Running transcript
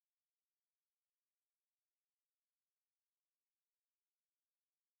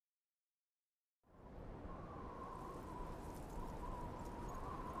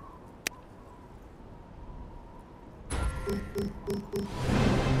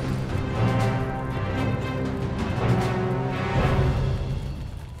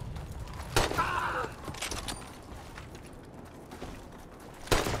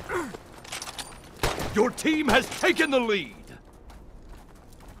Your team has taken the lead!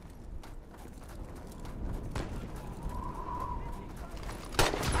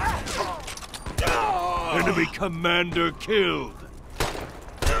 Enemy commander killed!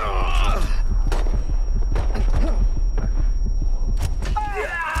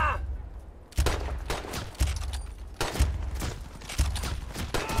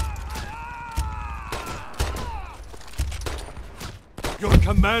 Your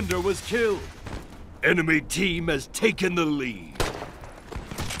commander was killed! Enemy team has taken the lead!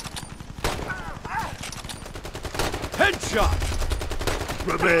 Headshot!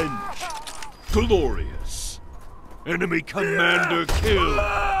 Revenge! Glorious! Enemy commander killed!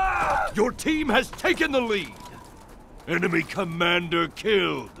 Your team has taken the lead! Enemy commander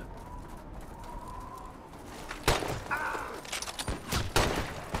killed!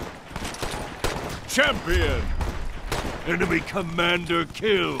 Champion! Enemy commander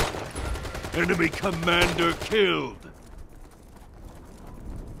killed! Enemy commander killed!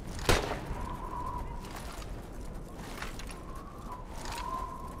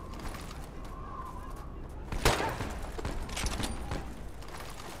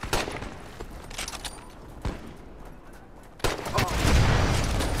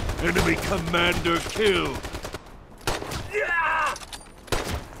 Enemy commander killed!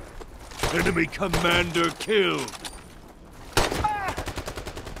 Enemy commander killed!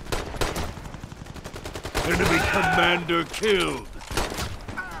 Enemy commander killed!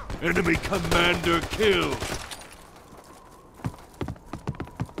 Enemy commander killed!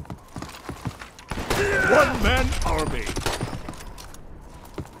 One-man army!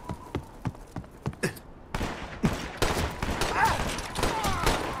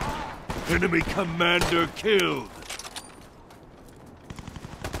 Enemy commander killed!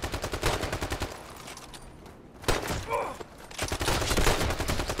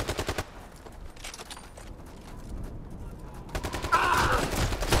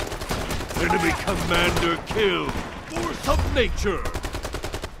 Enemy commander killed! Force of nature!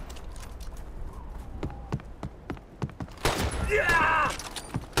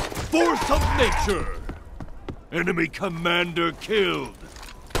 Force of nature! Enemy commander killed!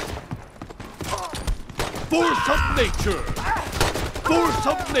 Force of nature! Force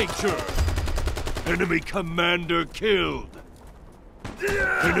of nature! Enemy commander killed!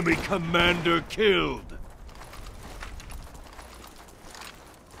 Enemy commander killed!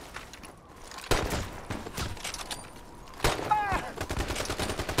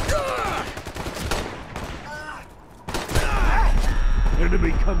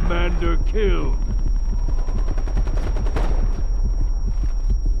 Enemy commander killed!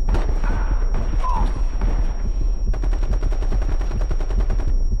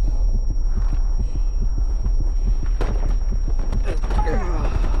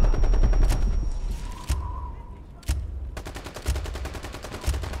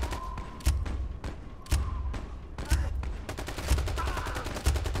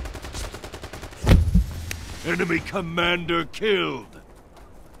 Enemy commander killed!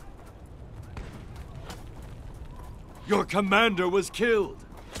 Your commander was killed!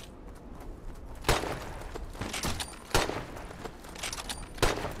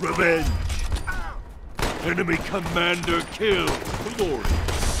 Revenge! Enemy commander killed!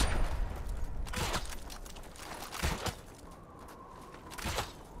 Glorious!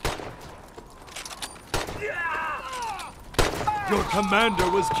 Your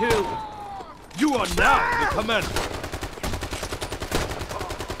commander was killed! You are now the commander!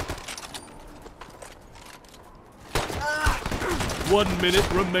 1 minute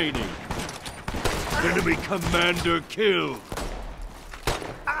remaining. Enemy commander killed.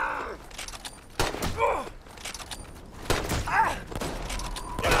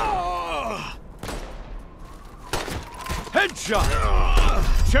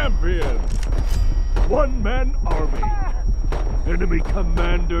 Headshot! Champion! One-man army. Enemy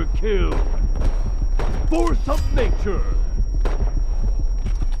commander killed. Force of nature.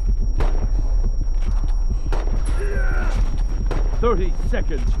 Thirty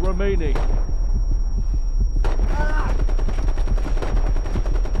seconds remaining.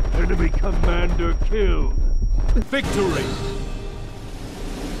 Enemy commander killed. Victory!